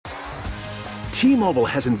T-Mobile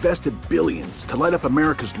has invested billions to light up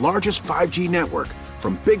America's largest 5G network,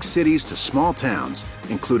 from big cities to small towns,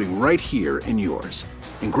 including right here in yours.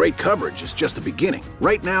 And great coverage is just the beginning.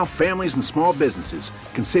 Right now, families and small businesses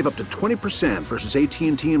can save up to 20% versus AT&T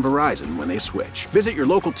and Verizon when they switch. Visit your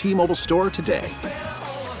local T-Mobile store today.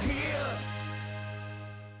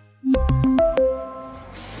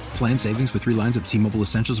 Plan savings with 3 lines of T-Mobile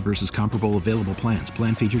Essentials versus comparable available plans.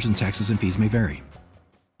 Plan features and taxes and fees may vary.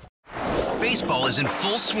 Baseball is in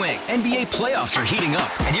full swing. NBA playoffs are heating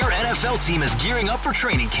up, and your NFL team is gearing up for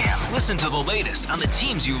training camp. Listen to the latest on the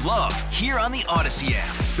teams you love here on the Odyssey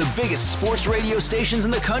app. The biggest sports radio stations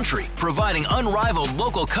in the country, providing unrivaled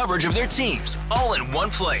local coverage of their teams, all in one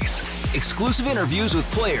place. Exclusive interviews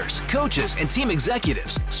with players, coaches, and team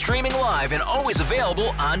executives, streaming live and always available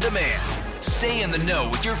on demand. Stay in the know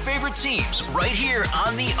with your favorite teams right here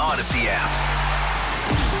on the Odyssey app.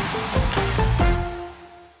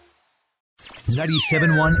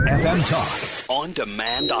 97.1 FM Talk. On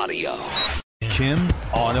demand audio. Kim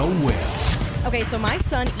on a whim. Okay, so my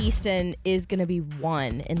son Easton is going to be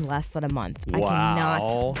 1 in less than a month. Wow. I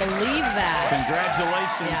cannot believe that.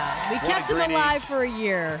 Congratulations. Yeah, we What kept a him great alive age. for a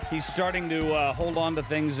year. He's starting to hold on to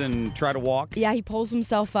things and try to walk. Yeah, he pulls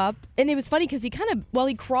himself up. And it was funny because he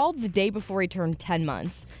he crawled the day before he turned 10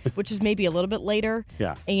 months, which is maybe a little bit later.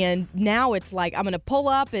 Yeah. And now it's like, I'm going to pull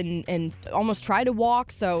up and almost try to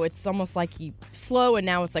walk. So it's almost like he's slow, and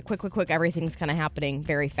now it's like quick. Everything's kind of happening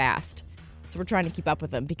very fast. So we're trying to keep up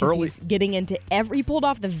with him because he's getting into he pulled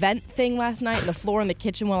off the vent thing last night on the floor in the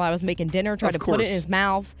kitchen while I was making dinner, tried to put it in his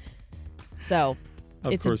mouth. So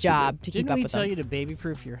it's a job to keep up with him. Didn't we tell you to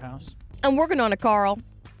baby-proof your house? I'm working on it, Carl.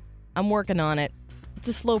 I'm working on it. It's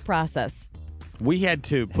a slow process. We had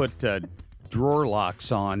to put drawer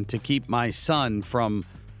locks on to keep my son from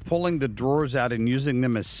pulling the drawers out and using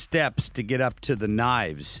them as steps to get up to the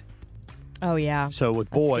knives. Oh, yeah. So with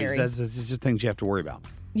boys, these are things you have to worry about.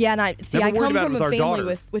 Yeah, and I come from a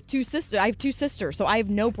family with 2 sisters. I have 2 sisters, so I have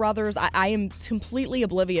no brothers. I am completely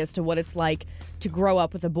oblivious to what it's like to grow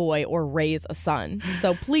up with a boy or raise a son.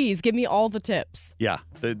 So please give me all the tips. Yeah,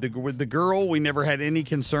 with the girl, we never had any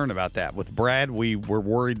concern about that. With Brad, we were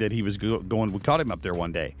worried that he was going. We caught him up there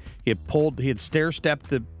one day. He had stair-stepped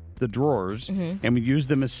the drawers, and we used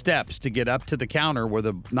them as steps to get up to the counter where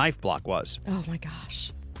the knife block was. Oh my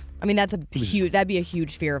gosh. I mean, that'd be a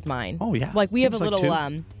huge fear of mine. Oh, yeah. Like, we have a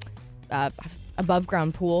little above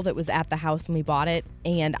ground pool that was at the house when we bought it.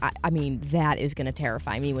 And I mean, that is going to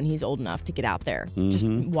terrify me when he's old enough to get out there.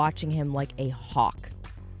 Just watching him like a hawk.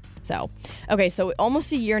 So, okay, so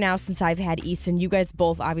almost a year now since I've had Easton. You guys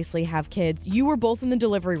both obviously have kids. You were both in the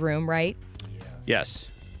delivery room, right? Yes.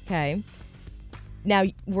 Okay. Now,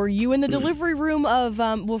 were you in the delivery room of,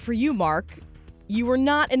 for you, Mark, you were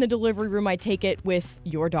not in the delivery room, I take it, with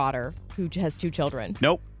your daughter, who has 2 children.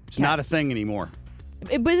 Nope. It's not a thing anymore.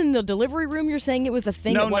 But in the delivery room, you're saying it was a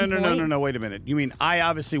thing at one point? No. Wait a minute. You mean I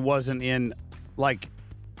obviously wasn't in,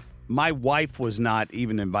 my wife was not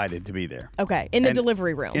even invited to be there. Okay. In the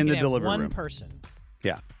delivery room. In the delivery room. One person.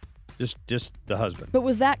 Yeah. Just the husband. But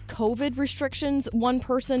was that COVID restrictions, one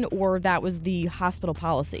person, or that was the hospital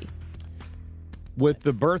policy? With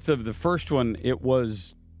the birth of the first one, it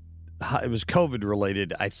was COVID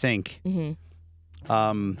related, I think.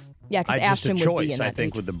 Mm-hmm. Yeah, because Ashton just a would be choice, in that I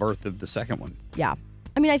think, with the birth of the second one. Yeah.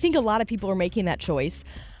 I mean, I think a lot of people are making that choice.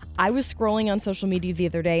 I was scrolling on social media the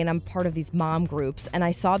other day, and I'm part of these mom groups, and I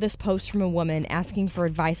saw this post from a woman asking for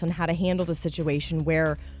advice on how to handle the situation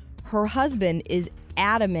where her husband is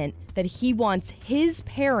adamant that he wants his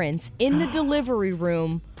parents in the delivery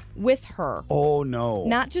room with her. Oh, no.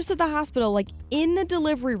 Not just at the hospital, like in the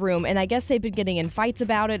delivery room. And I guess they've been getting in fights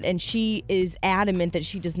about it, and she is adamant that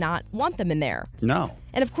she does not want them in there. No.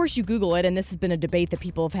 And of course you Google it, and this has been a debate that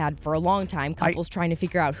people have had for a long time, couples trying to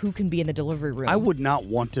figure out who can be in the delivery room. I would not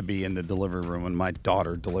want to be in the delivery room when my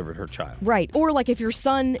daughter delivered her child. Right. Or like if your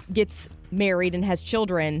son gets married and has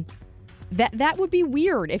children, that would be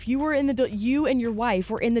weird. If you were you and your wife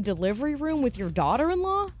were in the delivery room with your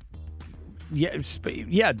daughter-in-law?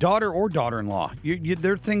 Yeah, daughter or daughter-in-law.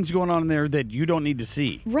 There are things going on in there that you don't need to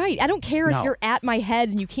see. Right. I don't care if you're at my head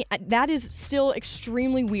and you can't. That is still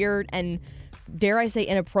extremely weird and, dare I say,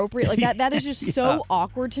 inappropriate. Like that is just so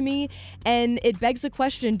awkward to me. And it begs the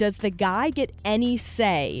question, does the guy get any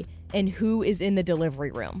say in who is in the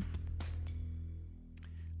delivery room?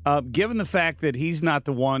 Given the fact that he's not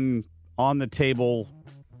the one on the table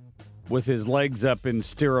with his legs up in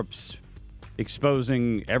stirrups,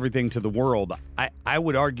 exposing everything to the world, I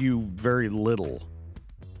would argue very little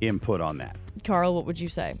input on that. Carl, what would you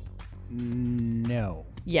say? No.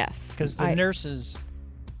 Yes. Because the nurses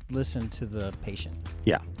listen to the patient.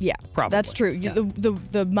 Yeah. Yeah, Probably. that's true. Yeah.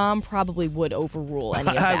 The mom probably would overrule any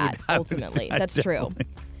of that, ultimately. That's true.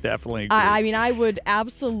 Definitely agree. I mean, I would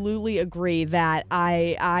absolutely agree that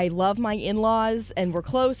I love my in-laws and we're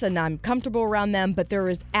close and I'm comfortable around them, but there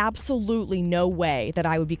is absolutely no way that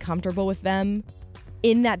I would be comfortable with them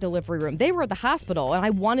in that delivery room. They were at the hospital and I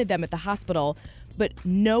wanted them at the hospital, but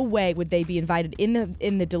no way would they be invited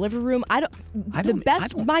in the delivery room.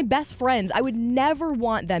 My best friends, I would never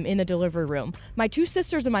want them in the delivery room. My two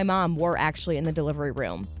sisters and my mom were actually in the delivery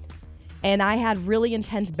room. And I had really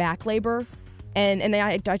intense back labor. And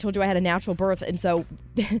I told you I had a natural birth. And so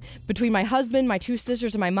between my husband, my two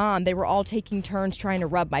sisters, and my mom, they were all taking turns trying to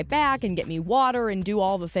rub my back and get me water and do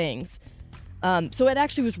all the things. So it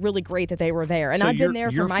actually was really great that they were there. And so I've been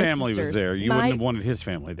there for my sisters. Your family was there. You wouldn't have wanted his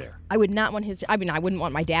family there. I would not want I wouldn't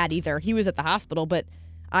want my dad either. He was at the hospital, but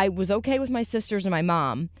I was okay with my sisters and my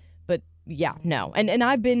mom. But yeah, no. And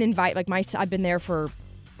I've been I've been there for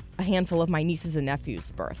a handful of my nieces and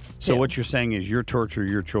nephews' births, too. So what you're saying is your torture,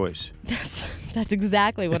 your choice. That's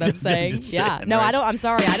exactly what I'm saying. Yeah. No, right? I'm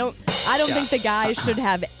sorry. I don't think the guys should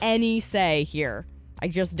have any say here. I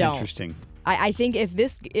just don't. Interesting. I think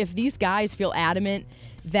if these guys feel adamant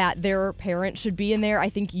that their parent should be in there, I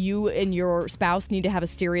think you and your spouse need to have a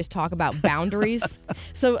serious talk about boundaries.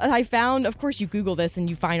 So I found, of course, you Google this and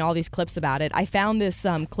you find all these clips about it. I found this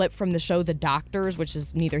clip from the show The Doctors, which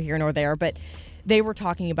is neither here nor there, but they were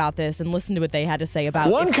talking about this, and listen to what they had to say about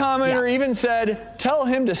it. One commenter even said, tell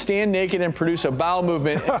him to stand naked and produce a bowel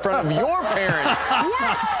movement in front of your parents.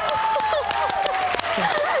 Yes.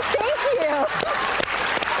 Thank you.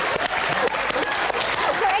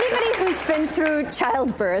 So anybody who's been through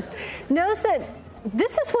childbirth knows that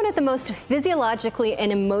this is one of the most physiologically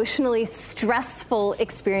and emotionally stressful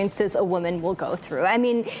experiences a woman will go through. I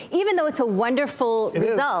mean, even though it's a wonderful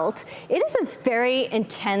result, it is a very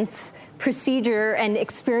intense procedure and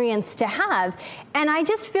experience to have. And I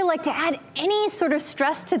just feel like to add any sort of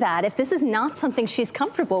stress to that, if this is not something she's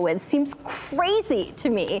comfortable with, seems crazy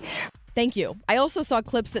to me. Thank you. I also saw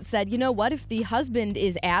clips that said, you know what, if the husband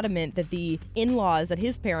is adamant that the in-laws, that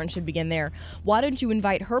his parents should begin there, why don't you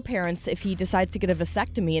invite her parents if he decides to get a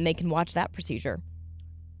vasectomy and they can watch that procedure?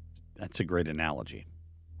 That's a great analogy.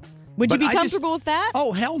 Would you be comfortable with that?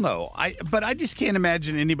 Oh, hell no. But I just can't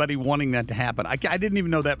imagine anybody wanting that to happen. I didn't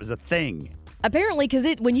even know that was a thing. Apparently,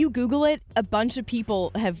 because when you Google it, a bunch of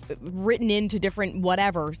people have written into different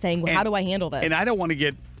whatever saying, well, how do I handle this? And I don't want to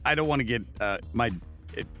get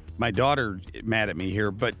my daughter mad at me here,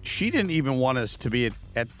 but she didn't even want us to be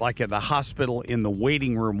at the hospital in the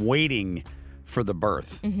waiting room waiting for the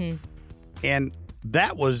birth. Mm-hmm. And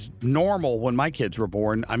that was normal when my kids were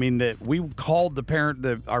born. I mean, that we called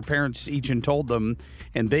our parents each and told them,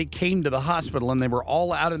 and they came to the hospital, and they were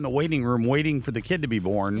all out in the waiting room waiting for the kid to be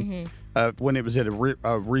born when it was at a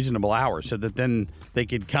reasonable hour, so that then they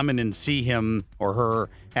could come in and see him or her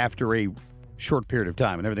after a short period of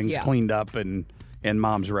time, and everything's cleaned up and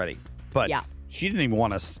mom's ready. But she didn't even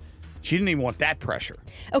want us. She didn't even want that pressure.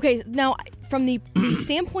 Okay, now from the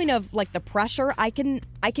standpoint of like the pressure, I can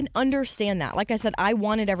understand that. Like I said, I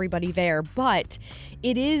wanted everybody there, but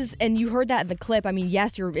it is, and you heard that in the clip. I mean,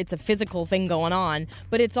 yes, it's a physical thing going on,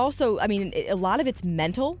 but it's also, I mean, a lot of it's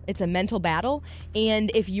mental. It's a mental battle, and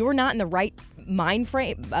if you're not in the right mind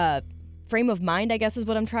frame of mind, I guess is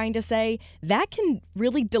what I'm trying to say, that can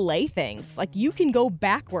really delay things. Like, you can go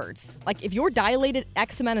backwards. Like, if you're dilated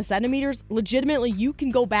X amount of centimeters, legitimately, you can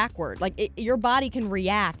go backward. Like, your body can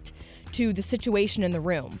react to the situation in the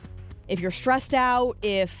room. If you're stressed out,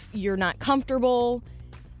 if you're not comfortable.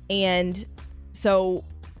 And so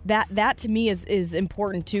that to me is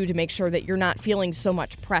important, too, to make sure that you're not feeling so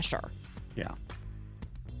much pressure. Yeah.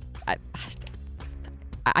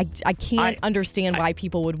 I can't understand why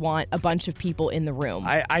people would want a bunch of people in the room.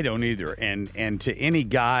 I don't either. And to any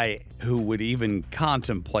guy who would even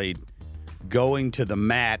contemplate going to the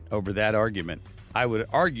mat over that argument, I would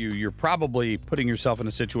argue you're probably putting yourself in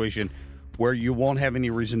a situation where you won't have any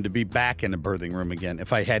reason to be back in a birthing room again,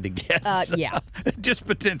 if I had to guess. Yeah. Just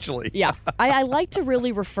potentially. Yeah. I like to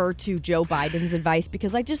really refer to Joe Biden's advice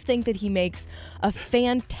because I just think that he makes a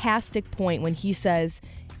fantastic point when he says,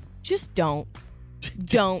 just don't.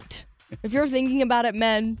 Don't. If you're thinking about it,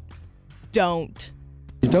 men, don't.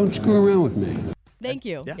 Don't screw around with me. Thank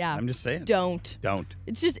you. Yeah. I'm just saying. Don't. Don't.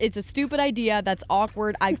 It's a stupid idea. That's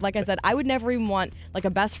awkward. Like I said, I would never even want, like,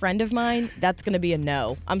 a best friend of mine. That's going to be a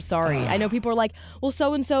no. I'm sorry. I know people are like, well,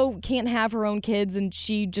 so-and-so can't have her own kids and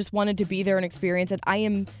she just wanted to be there and experience it. I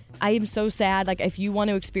am so sad. Like, if you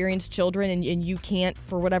want to experience children and you can't,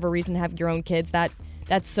 for whatever reason, have your own kids,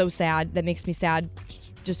 that's so sad. That makes me sad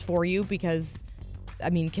just for you because I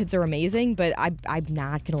mean, kids are amazing, but I'm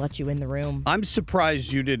not going to let you in the room. I'm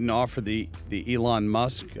surprised you didn't offer the Elon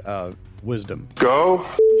Musk wisdom. Go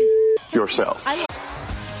yourself.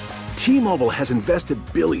 T-Mobile has invested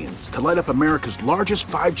billions to light up America's largest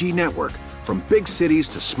 5G network, from big cities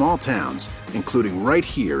to small towns, including right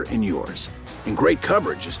here in yours. And great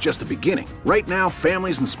coverage is just the beginning. Right now,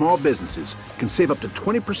 families and small businesses can save up to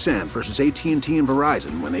 20% versus AT&T and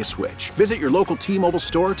Verizon when they switch. Visit your local T-Mobile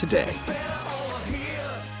store today.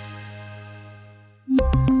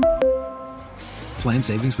 Plan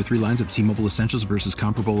savings with 3 lines of T-Mobile Essentials versus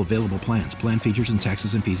comparable available plans. Plan features and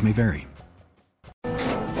taxes and fees may vary.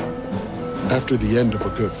 After the end of a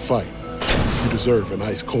good fight, you deserve an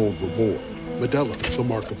ice-cold reward. Modelo is the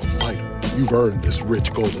mark of a fighter. You've earned this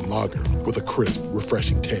rich golden lager with a crisp,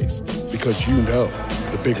 refreshing taste. Because you know,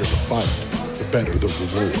 the bigger the fight, the better the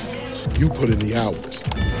reward. You put in the hours,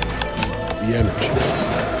 the energy,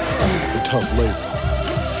 the tough labor.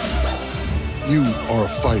 You are a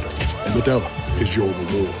fighter, and Modelo is your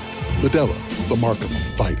reward. Modelo, the mark of a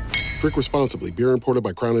fighter. Drink responsibly. Beer imported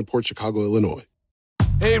by Crown Imports, Chicago, Illinois.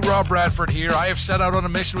 Hey, Rob Bradford here. I have set out on a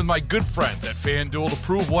mission with my good friends at FanDuel to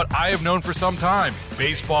prove what I have known for some time.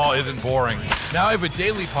 Baseball isn't boring. Now I have a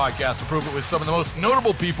daily podcast to prove it with some of the most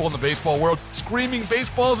notable people in the baseball world, screaming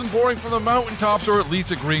baseball isn't boring from the mountaintops, or at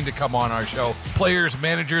least agreeing to come on our show. Players,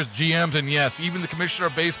 managers, GMs, and yes, even the commissioner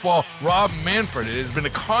of baseball, Rob Manfred. It has been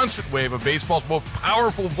a constant wave of baseball's most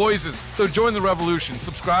powerful voices. So join the revolution.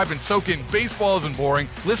 Subscribe and soak in Baseball Isn't Boring.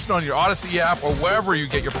 Listen on your Odyssey app or wherever you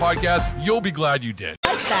get your podcast. You'll be glad you did.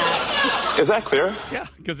 Is that clear? Yeah,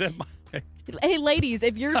 because Hey, ladies,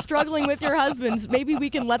 if you're struggling with your husbands, maybe we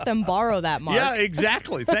can let them borrow that mark. Yeah,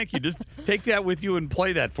 exactly. Thank you. Just take that with you and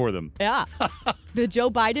play that for them. Yeah. The Joe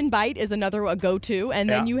Biden bite is a go-to, and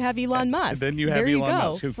then you have Elon Musk. And then you have there Elon you go.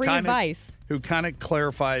 Musk, who free advice. Who kind of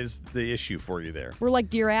clarifies the issue for you there. We're like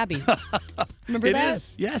Dear Abby. Remember that? It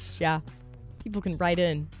is, yes. Yeah. People can write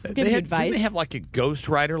in. Give you advice. Didn't they have like a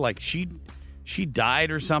ghostwriter? Like she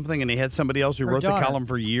died or something, and they had somebody else who wrote the column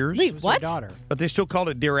for years. Wait, what? Her daughter. But they still called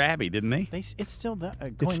it Dear Abby, didn't they? It's still going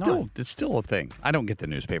on. It's still a thing. I don't get the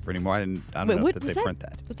newspaper anymore. I don't know if they print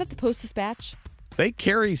that. Was that the Post-Dispatch? They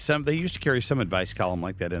carry some. They used to carry some advice column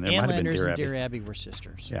like that in there. Ann Might have been Landers Dear and Abby. Dear Abby were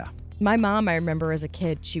sisters. Yeah. My mom, I remember as a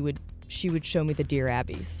kid, she would show me the Dear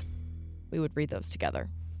Abbies. We would read those together.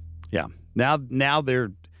 Yeah. Now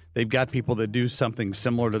they've got people that do something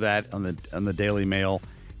similar to that on the Daily Mail,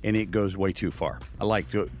 and it goes way too far. I like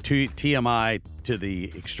to TMI to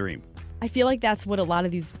the extreme. I feel like that's what a lot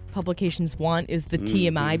of these publications want, is the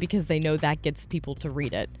TMI, because they know that gets people to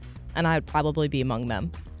read it, and I'd probably be among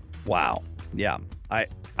them. Wow. Yeah. I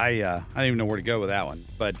don't even know where to go with that one,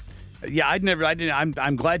 but yeah,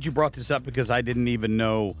 I'm glad you brought this up, because I didn't even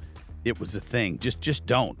know it was a thing. Just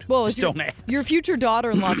don't. Well, just don't ask. Your future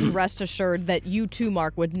daughter-in-law can rest assured that you too,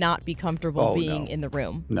 Mark, would not be comfortable being in the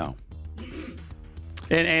room. No.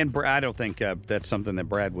 And I don't think that's something that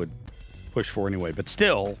Brad would push for anyway. But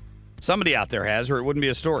still, somebody out there has, or it wouldn't be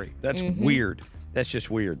a story. That's weird. That's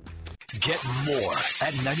just weird. Get more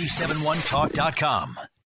at 971talk.com.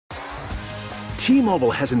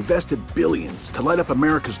 T-Mobile has invested billions to light up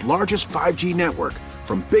America's largest 5G network,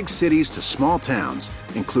 from big cities to small towns,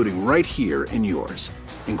 including right here in yours.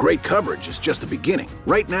 And great coverage is just the beginning.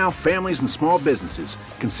 Right now, families and small businesses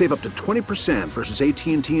can save up to 20% versus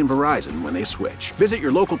AT&T and Verizon when they switch. Visit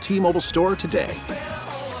your local T-Mobile store today.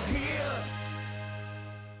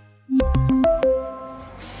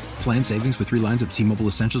 Plan savings with 3 lines of T-Mobile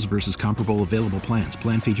Essentials versus comparable available plans.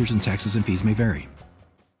 Plan features and taxes and fees may vary.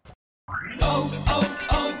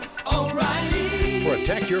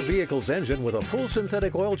 Protect your vehicle's engine with a full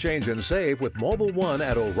synthetic oil change and save with Mobile One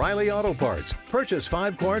at O'Reilly Auto Parts. Purchase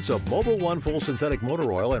 5 quarts of Mobile One full synthetic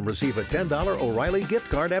motor oil and receive a $10 O'Reilly gift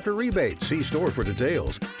card after rebate. See store for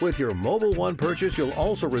details. With your Mobile One purchase, you'll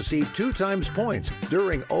also receive 2 times points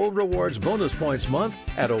during O Rewards Bonus Points Month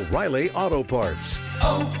at O'Reilly Auto Parts.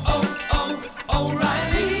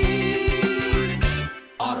 O'Reilly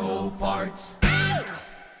Auto Parts.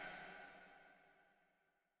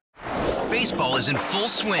 Baseball is in full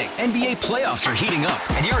swing. NBA playoffs are heating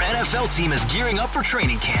up, and your NFL team is gearing up for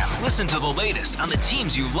training camp. Listen to the latest on the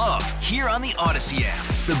teams you love here on the Odyssey app.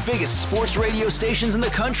 The biggest sports radio stations in the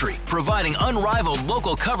country, providing unrivaled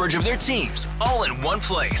local coverage of their teams, all in one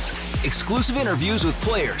place. Exclusive interviews with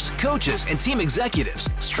players, coaches, and team executives,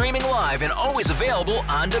 streaming live and always available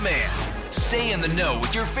on demand. Stay in the know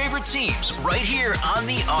with your favorite teams right here on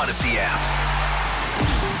the Odyssey app.